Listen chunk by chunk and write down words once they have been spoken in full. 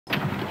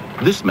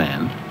This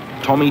man,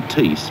 Tommy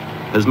Teese,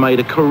 has made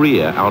a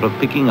career out of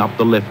picking up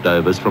the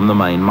leftovers from the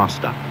main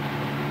muster.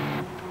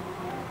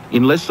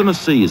 In less than a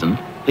season,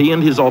 he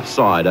and his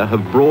offsider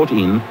have brought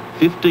in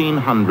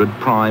 1,500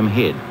 prime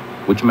head,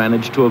 which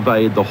managed to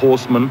evade the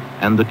horsemen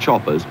and the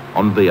choppers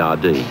on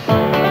VRD.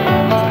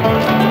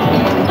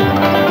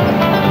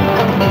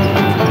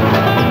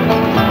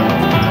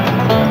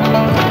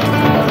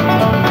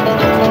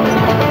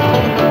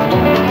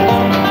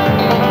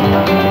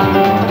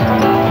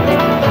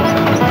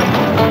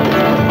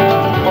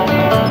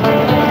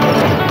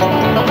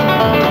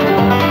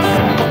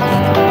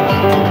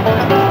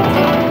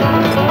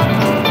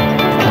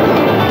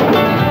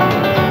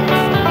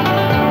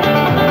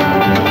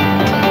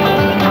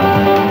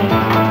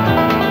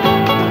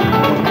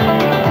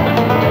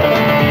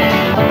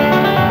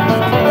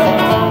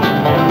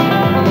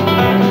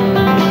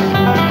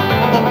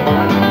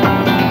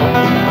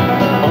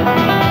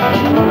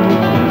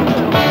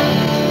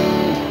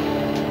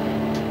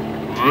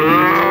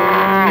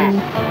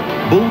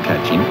 Bull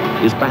catching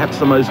is perhaps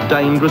the most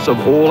dangerous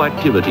of all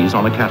activities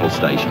on a cattle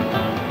station.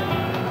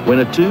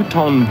 When a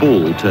 2-ton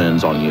bull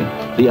turns on you,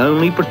 the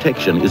only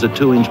protection is a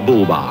 2-inch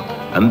bull bar,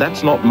 and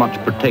that's not much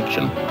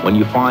protection when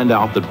you find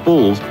out that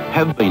bulls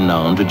have been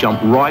known to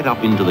jump right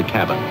up into the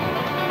cabin.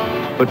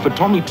 But for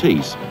Tommy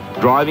Teese,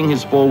 driving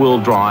his 4-wheel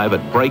drive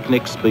at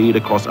breakneck speed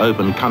across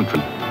open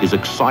country is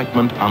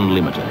excitement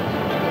unlimited.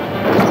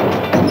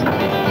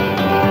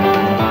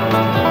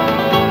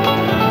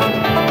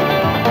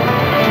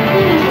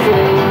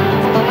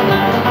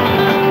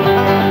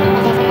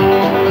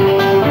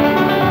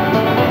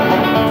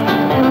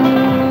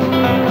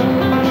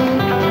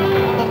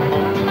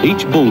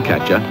 Each bull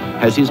catcher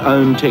has his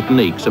own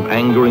techniques of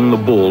angering the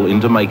bull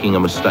into making a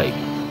mistake.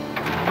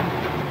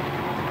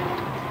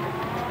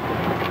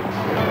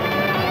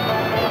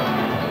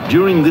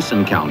 During this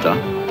encounter,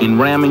 in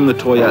ramming the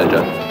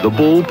Toyota, the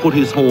bull put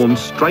his horn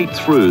straight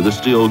through the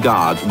steel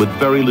guards with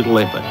very little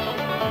effort.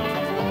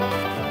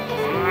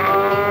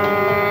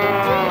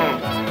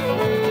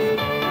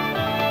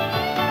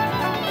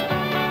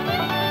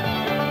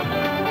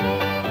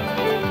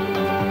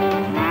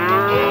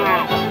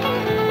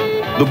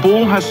 The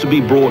bull has to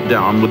be brought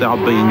down without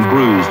being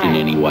bruised in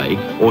any way,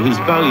 or his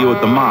value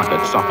at the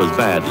market suffers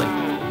badly.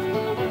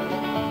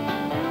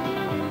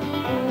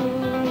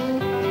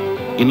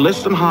 In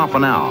less than half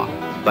an hour,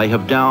 they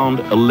have downed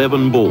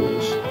 11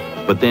 bulls,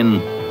 but then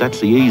that's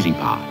the easy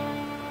part.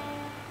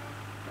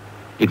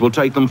 It will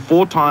take them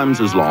 4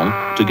 times as long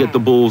to get the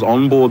bulls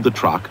on board the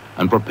truck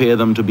and prepare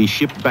them to be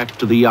shipped back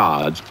to the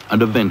yards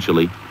and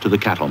eventually to the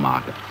cattle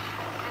market.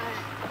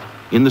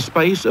 In the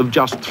space of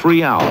just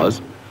 3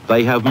 hours,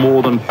 they have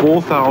more than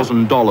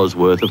 $4,000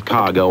 worth of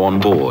cargo on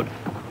board.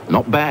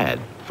 Not bad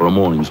for a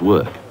morning's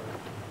work.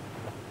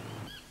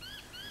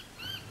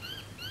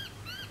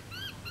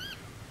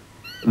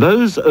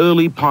 Those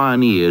early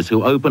pioneers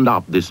who opened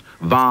up this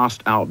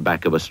vast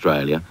outback of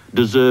Australia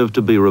deserve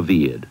to be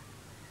revered.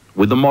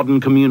 With the modern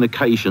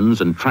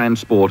communications and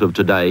transport of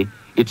today,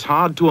 it's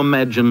hard to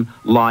imagine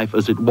life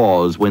as it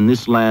was when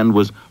this land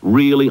was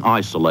really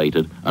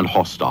isolated and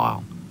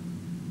hostile.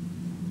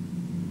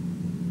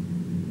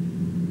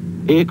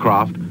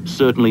 Aircraft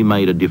certainly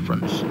made a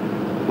difference.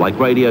 Like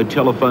radio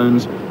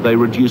telephones, they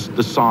reduced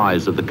the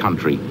size of the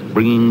country,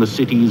 bringing the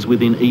cities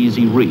within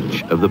easy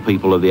reach of the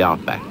people of the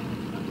outback.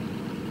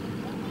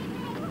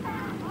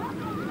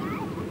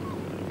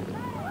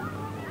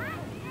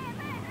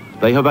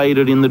 They have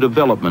aided in the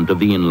development of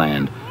the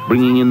inland,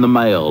 bringing in the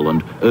mail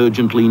and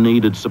urgently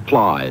needed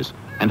supplies,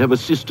 and have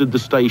assisted the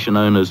station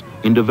owners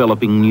in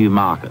developing new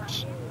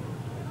markets.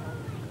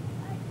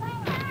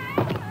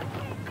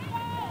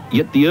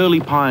 Yet the early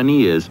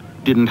pioneers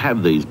didn't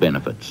have these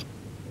benefits.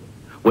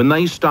 When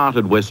they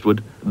started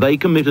westward, they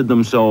committed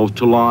themselves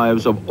to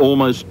lives of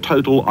almost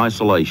total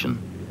isolation.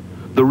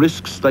 The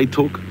risks they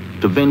took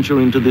to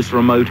venture into this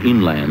remote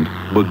inland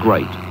were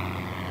great.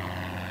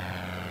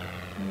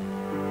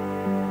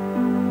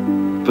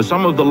 For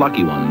some of the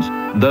lucky ones,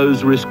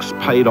 those risks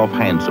paid off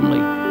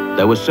handsomely.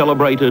 They were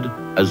celebrated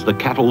as the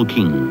cattle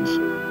kings.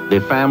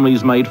 Their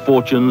families made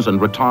fortunes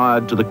and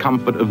retired to the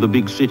comfort of the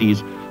big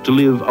cities to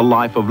live a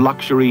life of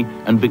luxury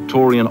and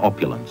Victorian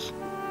opulence.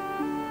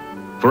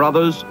 For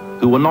others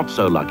who were not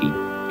so lucky,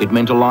 it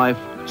meant a life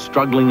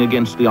struggling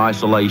against the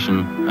isolation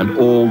and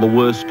all the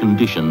worst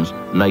conditions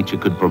nature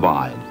could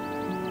provide.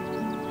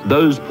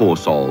 Those poor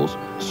souls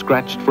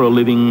scratched for a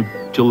living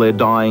till their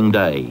dying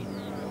day,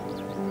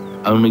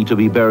 only to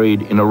be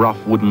buried in a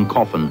rough wooden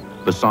coffin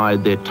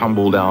beside their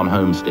tumble-down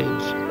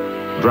homesteads.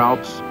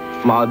 Droughts,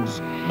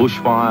 floods,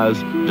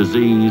 bushfires,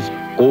 disease,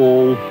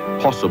 all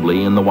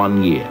possibly in the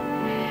one year.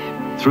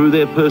 Through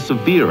their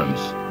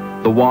perseverance,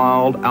 the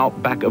wild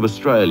outback of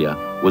Australia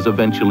was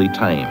eventually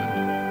tamed.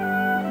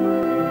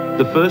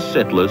 The first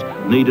settlers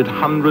needed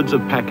hundreds of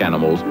pack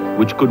animals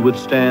which could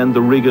withstand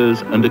the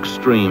rigours and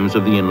extremes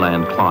of the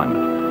inland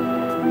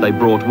climate. They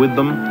brought with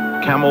them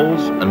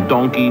camels and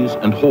donkeys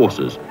and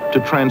horses to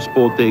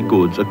transport their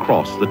goods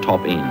across the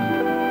top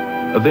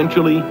end.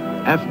 Eventually,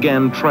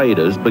 Afghan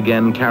traders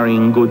began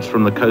carrying goods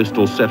from the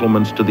coastal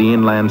settlements to the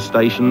inland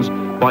stations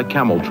by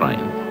camel train.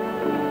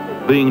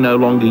 Being no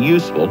longer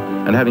useful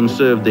and having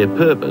served their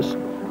purpose,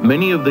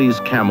 many of these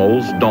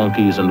camels,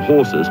 donkeys and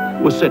horses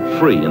were set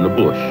free in the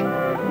bush.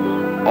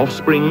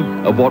 Offspring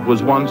of what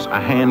was once a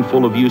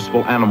handful of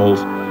useful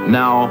animals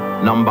now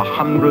number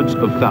hundreds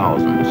of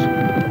thousands.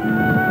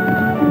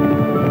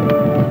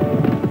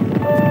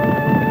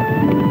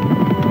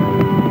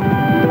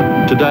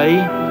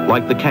 Today,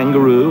 like the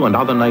kangaroo and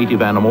other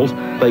native animals,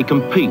 they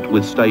compete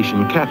with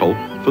station cattle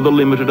for the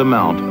limited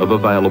amount of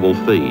available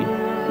feed.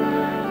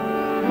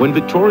 When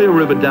Victoria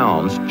River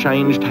Downs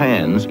changed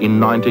hands in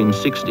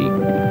 1960,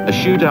 a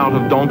shootout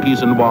of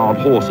donkeys and wild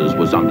horses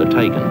was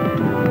undertaken.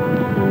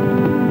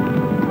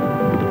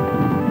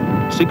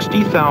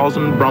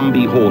 60,000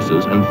 Brumby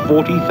horses and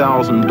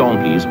 40,000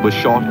 donkeys were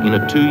shot in a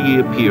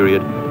 2-year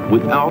period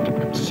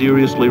without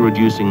seriously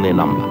reducing their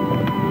number.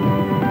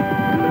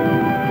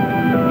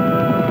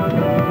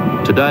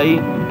 Today,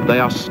 they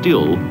are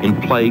still in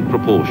plague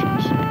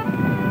proportions.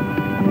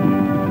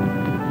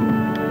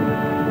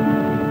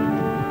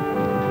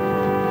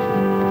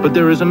 But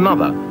there is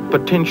another,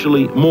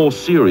 potentially more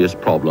serious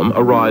problem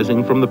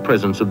arising from the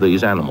presence of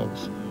these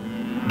animals.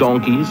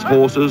 Donkeys,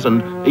 horses,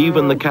 and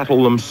even the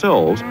cattle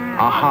themselves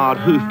are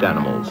hard-hoofed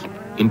animals,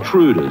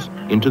 intruders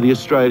into the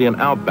Australian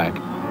outback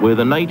where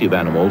the native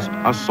animals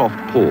are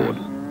soft-pawed.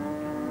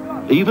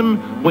 Even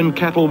when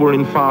cattle were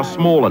in far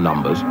smaller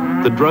numbers,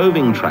 the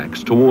droving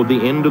tracks toward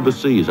the end of the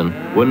season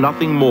were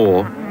nothing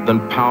more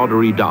than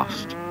powdery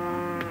dust.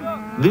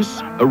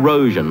 This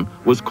erosion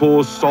was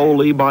caused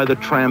solely by the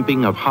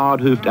tramping of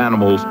hard-hoofed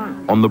animals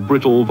on the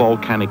brittle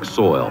volcanic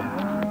soil.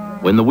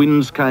 When the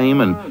winds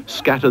came and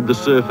scattered the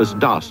surface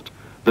dust,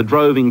 the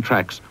droving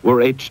tracks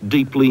were etched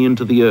deeply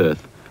into the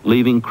earth,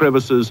 leaving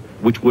crevices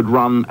which would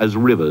run as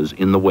rivers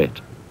in the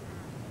wet.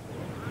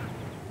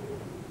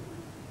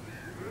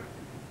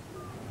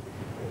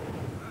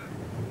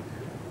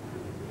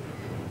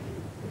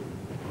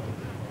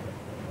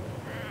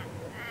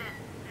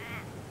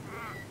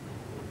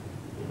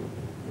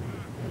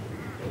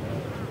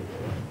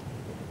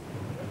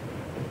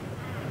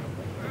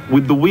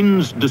 With the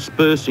winds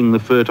dispersing the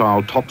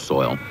fertile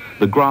topsoil,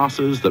 the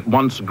grasses that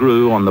once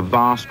grew on the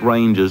vast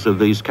ranges of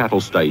these cattle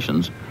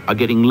stations are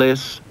getting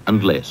less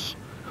and less,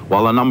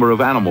 while the number of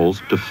animals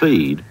to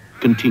feed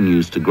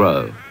continues to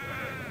grow.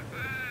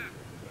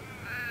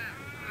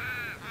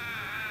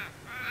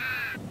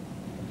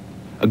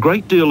 A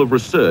great deal of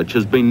research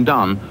has been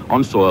done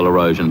on soil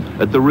erosion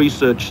at the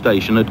research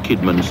station at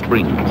Kidman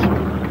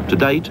Springs. To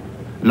date,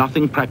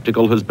 nothing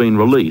practical has been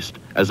released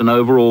as an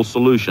overall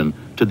solution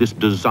to this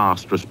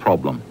disastrous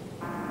problem.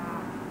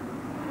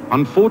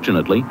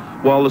 Unfortunately,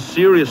 while the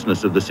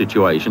seriousness of the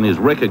situation is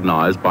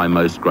recognised by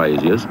most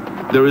graziers,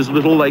 there is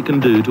little they can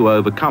do to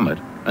overcome it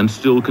and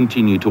still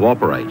continue to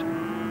operate.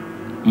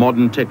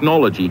 Modern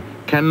technology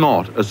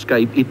cannot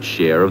escape its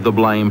share of the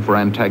blame for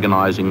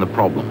antagonising the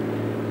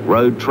problem.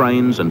 Road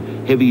trains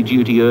and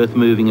heavy-duty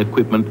earth-moving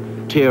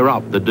equipment tear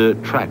up the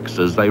dirt tracks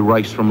as they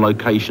race from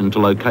location to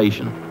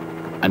location,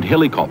 and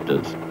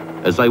helicopters,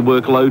 as they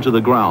work low to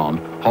the ground,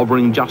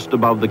 hovering just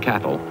above the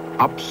cattle,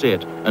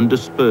 upset and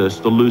disperse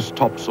the loose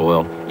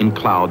topsoil in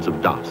clouds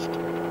of dust.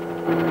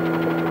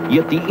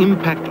 Yet the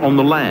impact on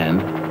the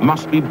land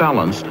must be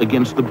balanced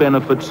against the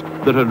benefits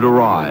that are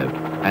derived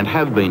and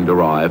have been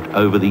derived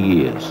over the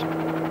years.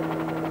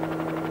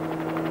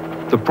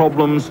 The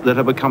problems that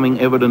are becoming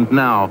evident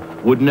now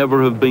would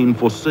never have been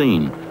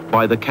foreseen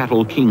by the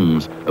cattle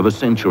kings of a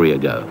century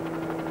ago.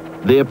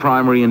 Their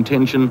primary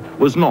intention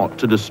was not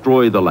to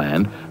destroy the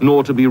land,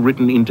 nor to be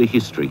written into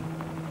history,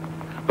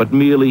 but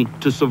merely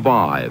to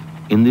survive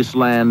in this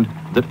land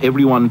that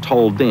everyone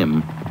told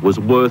them was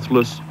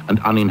worthless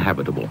and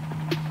uninhabitable.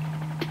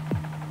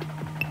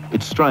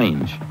 It's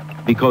strange,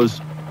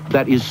 because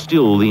that is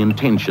still the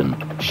intention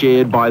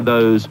shared by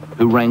those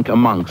who rank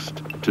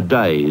amongst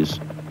today's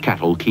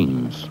cattle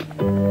kings.